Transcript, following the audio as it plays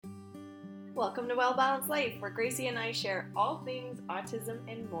Welcome to Well Balanced Life, where Gracie and I share all things autism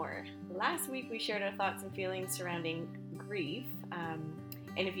and more. Last week we shared our thoughts and feelings surrounding grief,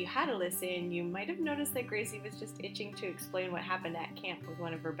 and if you had a listen, you might have noticed that Gracie was just itching to explain what happened at camp with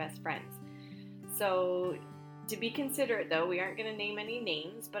one of her best friends. So, to be considerate though, we aren't going to name any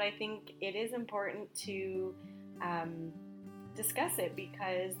names, but I think it is important to discuss it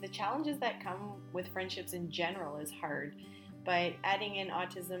because the challenges that come with friendships in general is hard. But adding in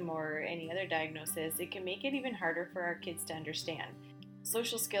autism or any other diagnosis, it can make it even harder for our kids to understand.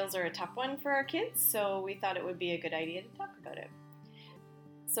 Social skills are a tough one for our kids, so we thought it would be a good idea to talk about it.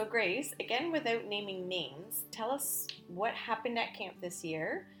 So Grace, again without naming names, tell us what happened at camp this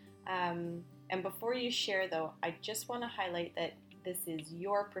year. And before you share though, I just want to highlight that this is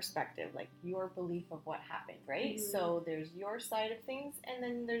your perspective, like your belief of what happened, right? Mm-hmm. So there's your side of things, and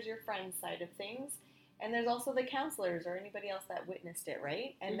then there's your friend's side of things. And there's also the counselors or anybody else that witnessed it,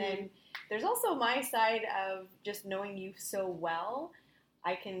 right? And then there's also my side of just knowing you so well.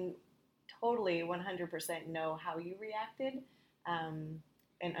 I can totally 100% know how you reacted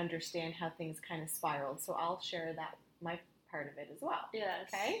and understand how things kind of spiraled. So I'll share that, my part of it as well. Yes.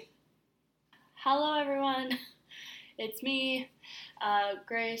 Okay? Hello, everyone. It's me,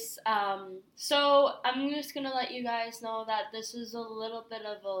 Grace. So I'm just going to let you guys know that this is a little bit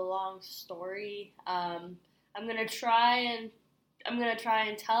of a long story. I'm going to try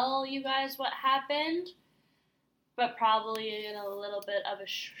and tell you guys what happened, but probably in a little bit of a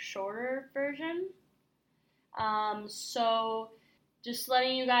shorter version. So just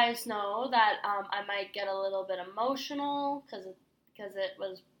letting you guys know that I might get a little bit emotional because it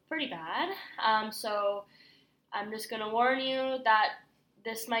was pretty bad. So I'm just going to warn you that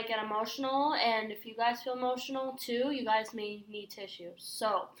this might get emotional, and if you guys feel emotional too, you guys may need tissues.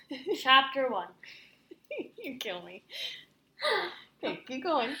 So, chapter 1. You kill me. Okay, keep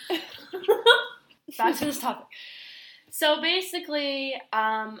going. Back to this topic. So basically,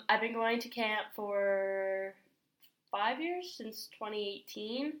 I've been going to camp for 5 years, since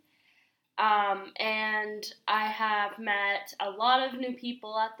 2018. And I have met a lot of new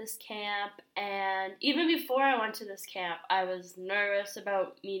people at this camp, and even before I went to this camp, I was nervous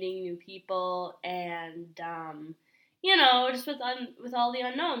about meeting new people, and, just with all the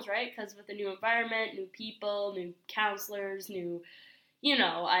unknowns, right? Because with a new environment, new people, new counselors,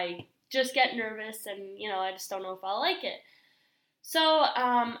 I just get nervous, and, I just don't know if I'll like it. So,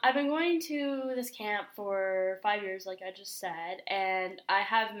 I've been going to this camp for 5 years, like I just said, and I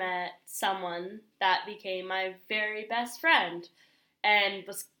have met someone that became my very best friend, and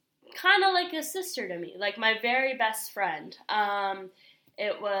was kind of like a sister to me, like my very best friend.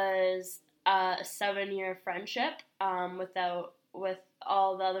 It was a 7-year friendship, with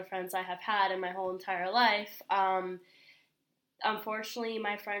all the other friends I have had in my whole entire life. Unfortunately,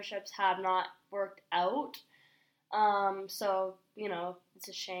 my friendships have not worked out. So, it's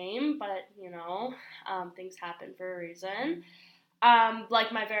a shame, but, things happen for a reason.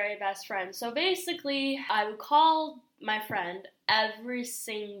 Like my very best friend. So basically, I would call my friend every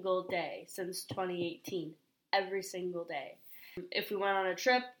single day since 2018. Every single day. If we went on a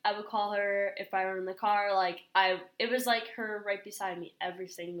trip, I would call her. If I were in the car, it was like her right beside me every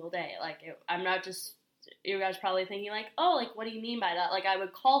single day. I'm not just, you guys probably thinking what do you mean by that? I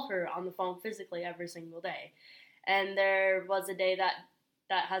would call her on the phone physically every single day. And there was a day that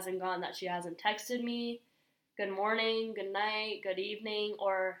hasn't gone that she hasn't texted me, good morning, good night, good evening,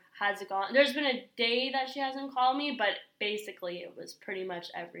 or has it gone. There's been a day that she hasn't called me, but basically it was pretty much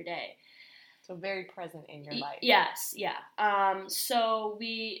every day. So very present in your life. Yes, yeah. So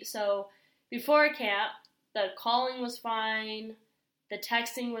before camp, the calling was fine, the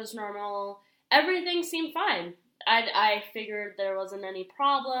texting was normal, everything seemed fine. I figured there wasn't any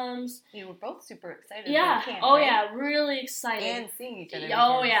problems. You were both super excited. Yeah. Camp, oh right? Yeah, really excited. And seeing each other.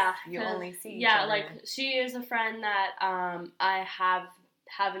 Oh yeah. You only see each other. other. Yeah, she is a friend that I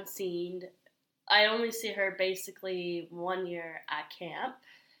haven't seen. I only see her basically 1 year at camp,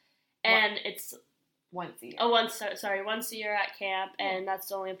 and it's once a year. Once a year at camp, and that's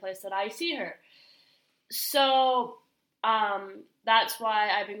the only place that I see her. So. That's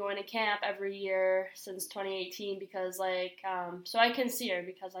why I've been going to camp every year since 2018 because, so I can see her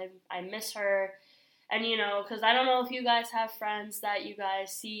because I miss her. And, because I don't know if you guys have friends that you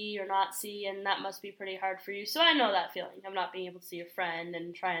guys see or not see, and that must be pretty hard for you. So I know that feeling of not being able to see a friend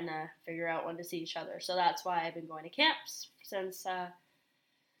and trying to figure out when to see each other. So that's why I've been going to camps since.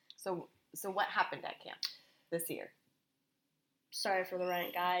 So what happened at camp this year? Sorry for the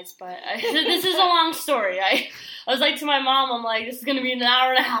rant, guys, but this is a long story. I was like to my mom, I'm like, this is going to be an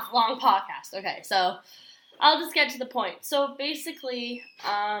hour and a half long podcast. Okay, so I'll just get to the point. So basically,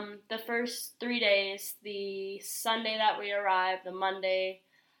 the first 3 days, the Sunday that we arrived, the Monday,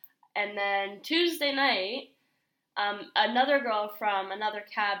 and then Tuesday night, another girl from another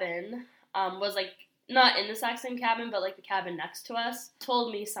cabin was like not in the exact same cabin, but like the cabin next to us,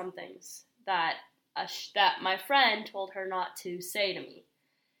 told me some things that that my friend told her not to say to me.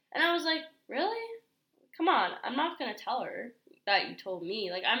 And I was like, really? Come on, I'm not going to tell her that you told me.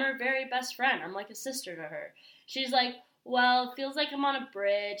 Like, I'm her very best friend. I'm like a sister to her. She's like, well, it feels like I'm on a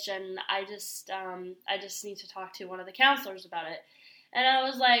bridge, and I just need to talk to one of the counselors about it. And I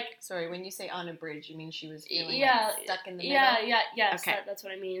was like... Sorry, when you say on a bridge, you mean she was feeling stuck in the middle? Yes, okay. That's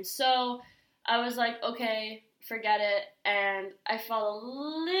what I mean. So I was like, okay, forget it. And I felt a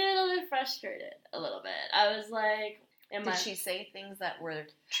little bit frustrated, a little bit. I was like... Did she say things that were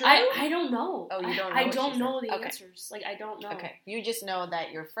true? I don't know. Oh, you don't know? I don't know the answers. Like, I don't know. Okay. You just know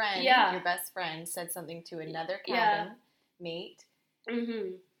that your friend, your best friend, said something to another cabin mate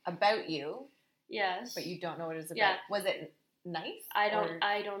about you. Yes. But you don't know what it was about. Yeah. Was it nice? I don't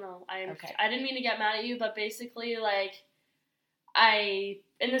know. I didn't mean to get mad at you, but basically, like,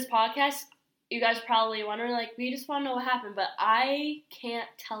 in this podcast, you guys are probably wondering, like, we just want to know what happened, but I can't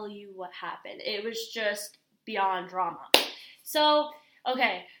tell you what happened. It was just beyond drama. So,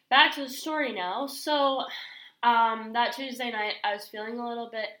 okay, back to the story now. So, that Tuesday night, I was feeling a little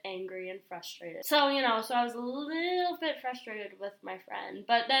bit angry and frustrated. So, so I was a little bit frustrated with my friend,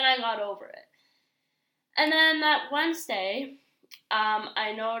 but then I got over it. And then that Wednesday,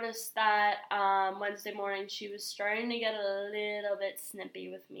 I noticed that Wednesday morning she was starting to get a little bit snippy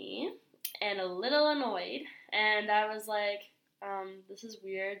with me and a little annoyed. And I was like, this is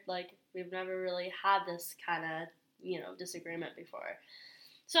weird. Like, we've never really had this kind of, disagreement before.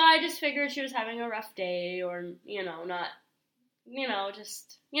 So I just figured she was having a rough day or, not,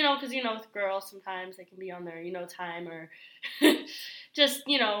 just, because, with girls sometimes they can be on their, time or just,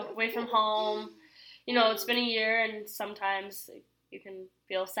 away from home. It's been a year and sometimes you can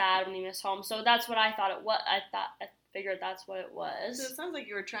feel sad when you miss home. So that's what I thought it was. I figured that's what it was. So it sounds like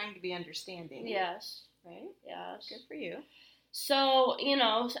you were trying to be understanding. Yes. Right? Yes. Good for you. So,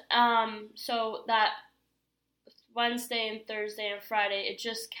 so that Wednesday and Thursday and Friday, it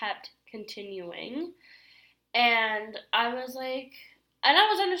just kept continuing. And I was like, and I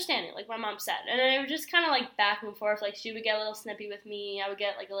was understanding, like my mom said. And it was just kind of like back and forth. Like she would get a little snippy with me. I would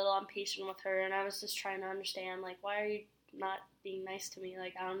get like a little impatient with her. And I was just trying to understand, like, why are you not being nice to me?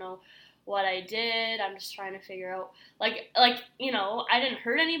 Like, I don't know what I did. I'm just trying to figure out, like, I didn't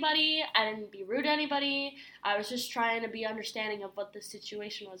hurt anybody. I didn't be rude to anybody. I was just trying to be understanding of what the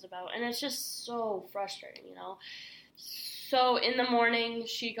situation was about. And it's just so frustrating, So in the morning,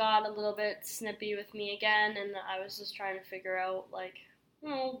 she got a little bit snippy with me again, and I was just trying to figure out,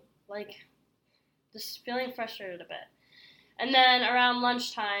 just feeling frustrated a bit. And then around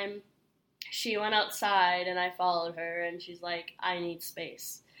lunchtime, she went outside, and I followed her, and she's like, I need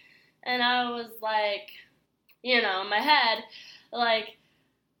space. And I was like, in my head, like,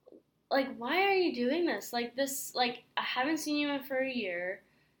 why are you doing this? Like, this, like, I haven't seen you in for a year.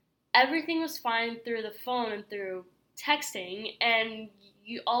 Everything was fine through the phone and through texting, and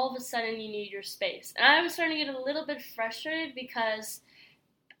you all of a sudden you need your space. And I was starting to get a little bit frustrated because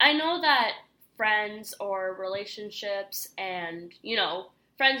I know that friends or relationships and,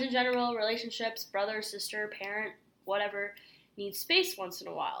 friends in general, relationships, brother, sister, parent, whatever, need space once in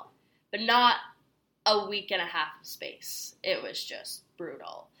a while. But not a week and a half of space. It was just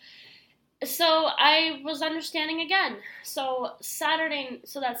brutal. So I was understanding again. So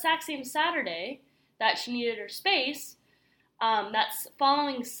that exact same Saturday that she needed her space, that's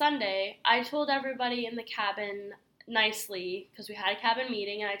following Sunday, I told everybody in the cabin nicely, because we had a cabin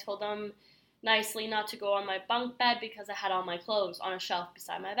meeting, and I told them nicely not to go on my bunk bed because I had all my clothes on a shelf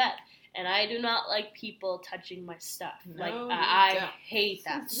beside my bed. And I do not like people touching my stuff. No, I hate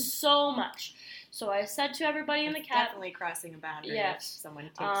that so much. So I said to everybody in the cabin... definitely crossing a boundary if someone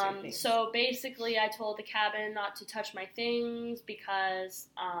takes your things. So basically I told the cabin not to touch my things because,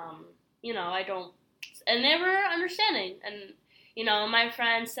 I don't... And they were understanding. And, my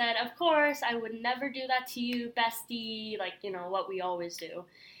friend said, of course, I would never do that to you, bestie. Like, what we always do.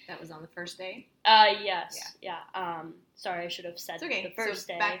 That was on the first day? Yes. Yeah. Sorry, I should have said the first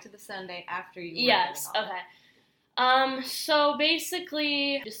day. Back to the Sunday after you were Yes, okay. So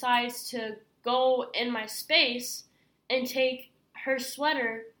basically decides to go in my space and take her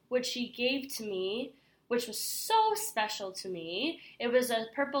sweater, which she gave to me which was so special to me. It was a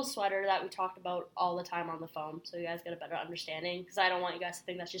purple sweater that we talked about all the time on the phone, so you guys get a better understanding, because I don't want you guys to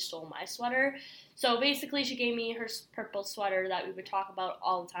think that she stole my sweater. So basically, she gave me her purple sweater that we would talk about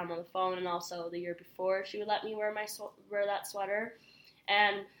all the time on the phone, and also the year before, she would let me wear that sweater.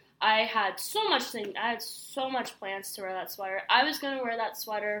 And I had so much plans to wear that sweater. I was going to wear that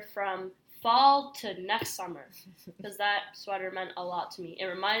sweater from fall to next summer, because that sweater meant a lot to me. It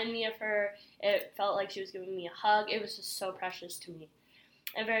reminded me of her. It felt like she was giving me a hug. It was just so precious to me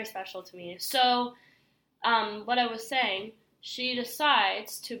and very special to me. So, what I was saying, she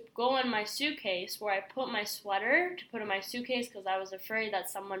decides to go in my suitcase where I put my sweater, to put in my suitcase, because I was afraid that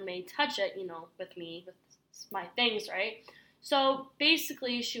someone may touch it, with me, with my things, right? So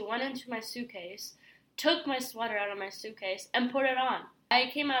basically, she went into my suitcase, took my sweater out of my suitcase, and put it on. I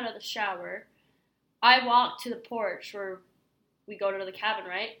came out of the shower. I walked to the porch where we go to the cabin,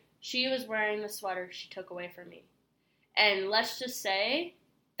 right? She was wearing the sweater she took away from me. And let's just say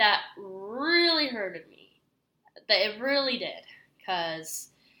that really hurted me. That it really did. Because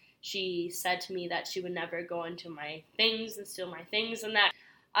she said to me that she would never go into my things and steal my things, and that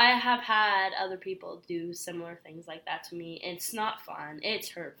I have had other people do similar things like that to me. It's not fun. It's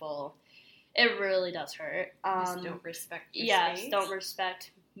hurtful. It really does hurt. Just don't respect your space. Yes, don't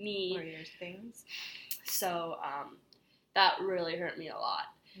respect me. Or your things. So, that really hurt me a lot.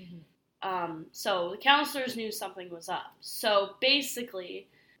 Mm-hmm. So the counselors knew something was up. So basically,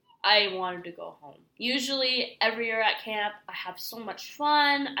 I wanted to go home. Usually, every year at camp, I have so much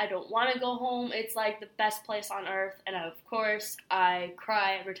fun. I don't want to go home. It's like the best place on earth. And of course, I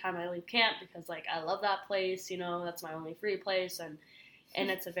cry every time I leave camp, because I love that place. That's my only free place, and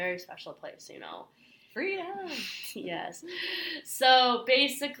it's a very special place. Freedom. Yes. So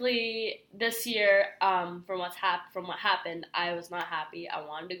basically, this year, from what happened, I was not happy. I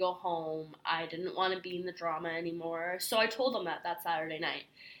wanted to go home. I didn't want to be in the drama anymore. So I told them that Saturday night,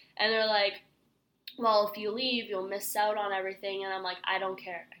 and they're like, "Well, if you leave, you'll miss out on everything." And I'm like, "I don't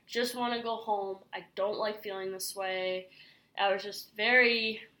care. I just want to go home. I don't like feeling this way." I was just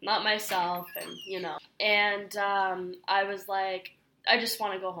very not myself, and I was like, I just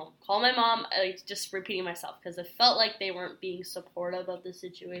want to go home. Call my mom, just repeating myself, because it felt like they weren't being supportive of the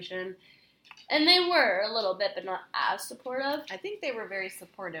situation. And they were a little bit, but not as supportive. I think they were very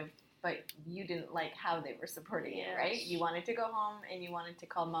supportive, but you didn't like how they were supporting it, right? You wanted to go home, and you wanted to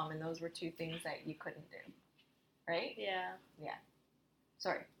call mom, and those were two things that you couldn't do, right? Yeah. Yeah.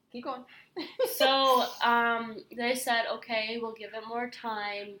 Sorry. Keep going. So, they said, okay, we'll give it more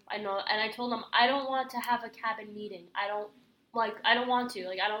time. I know, and I told them, I don't want to have a cabin meeting. I don't want to.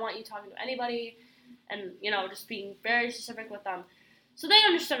 I don't want you talking to anybody, and, just being very specific with them. So they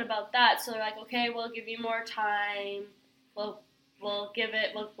understood about that. So they're like, okay, we'll give you more time. We'll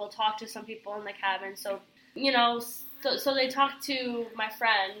talk to some people in the cabin. So, so they talked to my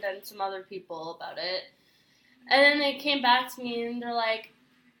friend and some other people about it. And then they came back to me, and they're like,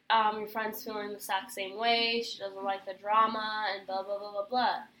 your friend's feeling the exact same way. She doesn't like the drama, and blah, blah, blah, blah,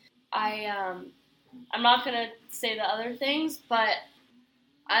 blah. I'm not going to say the other things, but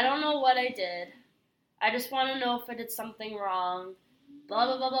I don't know what I did. I just want to know if I did something wrong. Blah,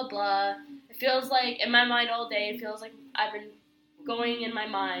 blah, blah, blah, blah. It feels like, in my mind all day, it feels like I've been going in my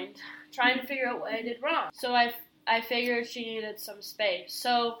mind, trying to figure out what I did wrong. So I figured she needed some space.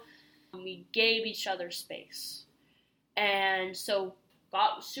 So we gave each other space. And so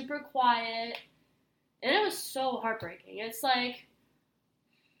got super quiet. And it was so heartbreaking. It's like,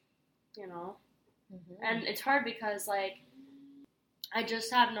 Mm-hmm. And it's hard because, I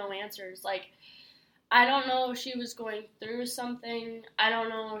just have no answers. I don't know if she was going through something. I don't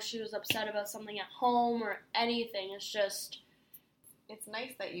know if she was upset about something at home or anything. It's just... It's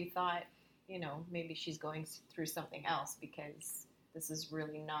nice that you thought, maybe she's going through something else, because this is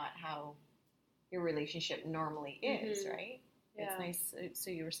really not how your relationship normally is, mm-hmm. right? Yeah. It's nice.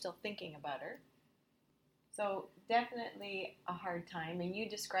 So you were still thinking about her. So definitely a hard time, and you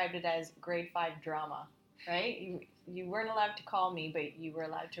described it as grade 5 drama, right? You weren't allowed to call me, but you were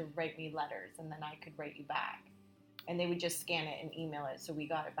allowed to write me letters, and then I could write you back. And they would just scan it and email it, so we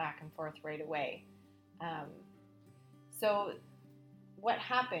got it back and forth right away. So what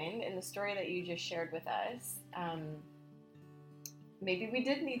happened in the story that you just shared with us, maybe we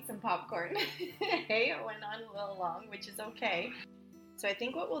did need some popcorn. Hey, it went on a little long, which is okay. So I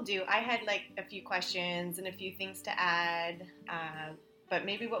think what we'll do, I had a few questions and a few things to add, but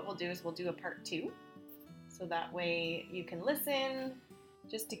maybe what we'll do is we'll do a part 2. So that way you can listen,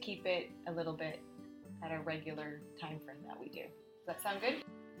 just to keep it a little bit at a regular time frame that we do. Does that sound good?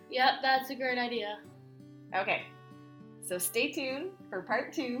 Yep, that's a great idea. Okay, so stay tuned for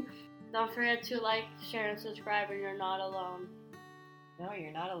part 2. Don't forget to like, share, and subscribe, and you're not alone. No,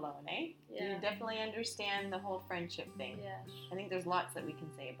 you're not alone, eh? Yeah. You definitely understand the whole friendship thing. Yes. I think there's lots that we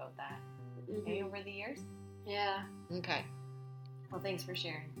can say about that. Okay, over the years? Yeah. Okay. Well, thanks for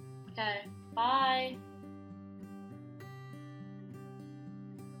sharing. Okay. Bye.